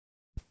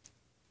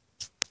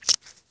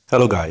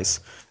Hello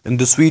guys, in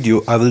this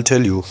video I will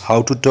tell you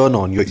how to turn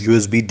on your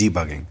USB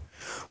debugging.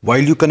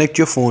 While you connect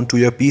your phone to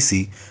your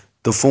PC,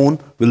 the phone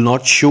will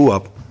not show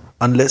up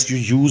unless you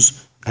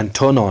use and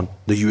turn on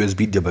the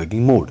USB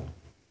debugging mode.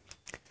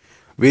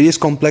 Various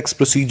complex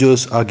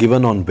procedures are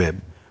given on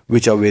web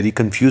which are very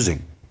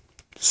confusing.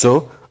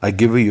 So I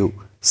give you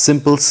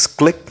simple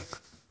click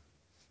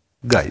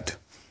guide.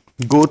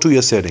 Go to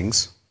your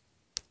settings,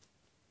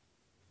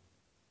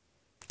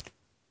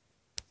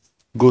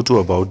 go to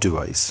about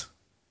device,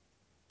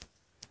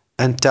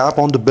 and tap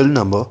on the build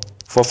number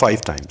for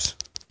 5 times.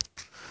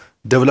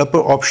 Developer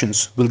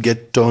options will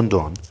get turned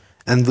on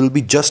and will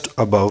be just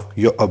above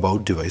your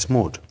about device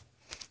mode.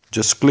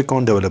 Just click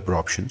on developer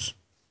options.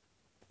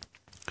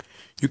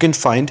 You can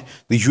find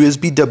the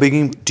USB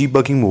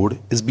debugging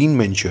mode is being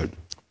mentioned.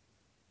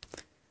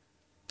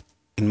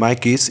 In my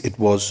case it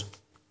was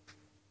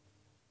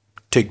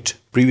ticked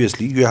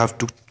previously. You have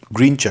to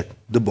green check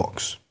the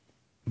box.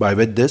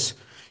 With this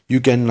you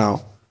can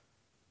now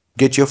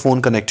get your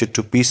phone connected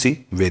to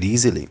PC very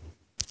easily.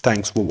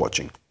 Thanks for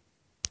watching.